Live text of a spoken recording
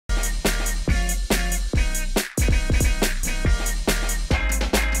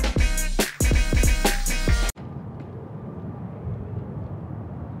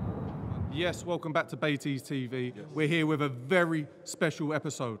Yes, welcome back to Baiteze TV. Yes. We're here with a very special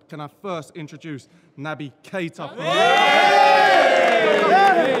episode. Can I first introduce Adrian Keita from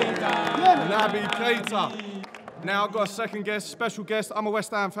Adrian Keita. Now I've got a second guest, special guest. I'm a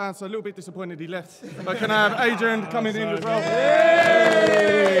West Ham fan, so a little bit disappointed he left. But can I have Adrian coming in as well?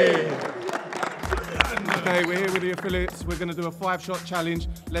 Okay, we're here with the Afillyates. We're going to do a 5-shot challenge.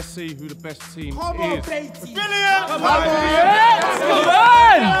 Let's see who the best team is. Filly! Come on!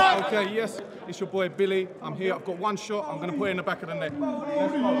 Okay, yes, it's your boy Billy. I'm here. I've got one shot. I'm going to put it in the back of the net.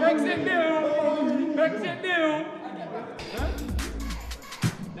 Brexit new! Brexit new!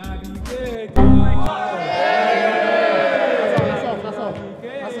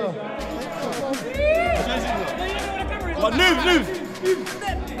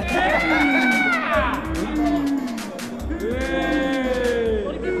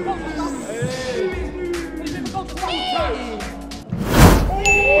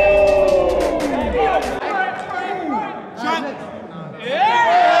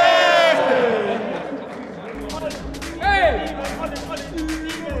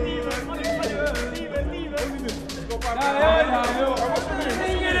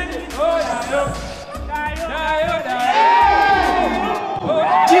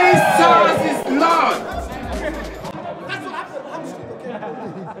 Jesus is Lord!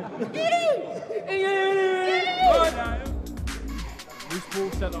 Loose ball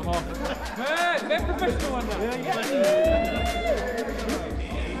centre half. They're professional on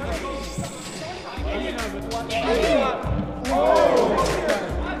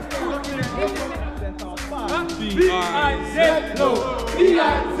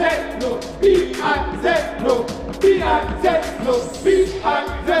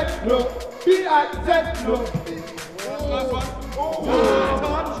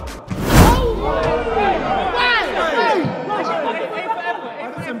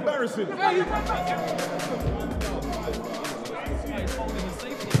That's embarrassing. I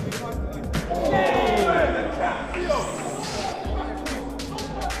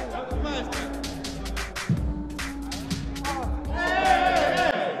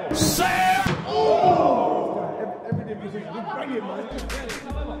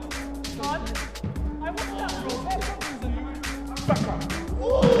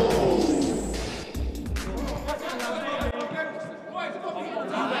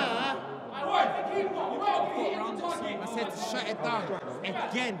said to shut it down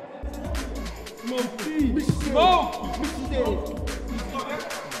again.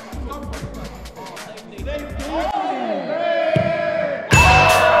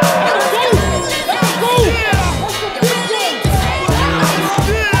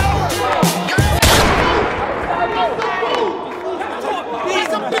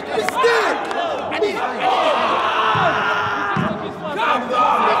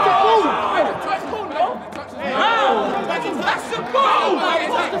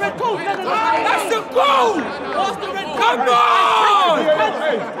 That's a goal! Come on!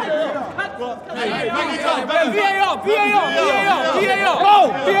 Hey,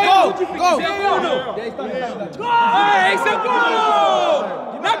 it's a goal!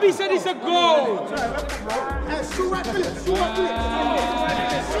 Nabi said it's a goal!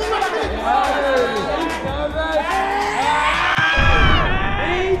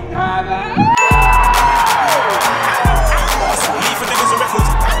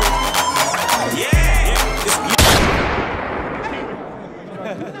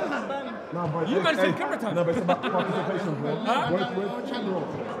 You mentioned camera time. No, but it's about participation, bro. Where's Chamberlain?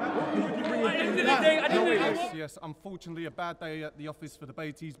 Yes, unfortunately a bad day at the office for the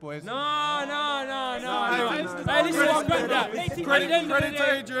Baiteze boys. No. Hey, listen, respect that. Credit to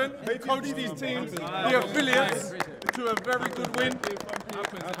Adrian, who coached these teams, the Afillyates, to a very good win.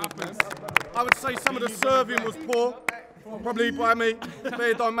 Happens. I would say some of the serving was poor, probably by me, but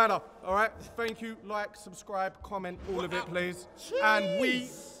it don't matter. All right, thank you, like, subscribe, comment, all of it, please. And we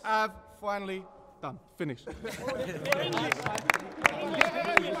have finally done, finished.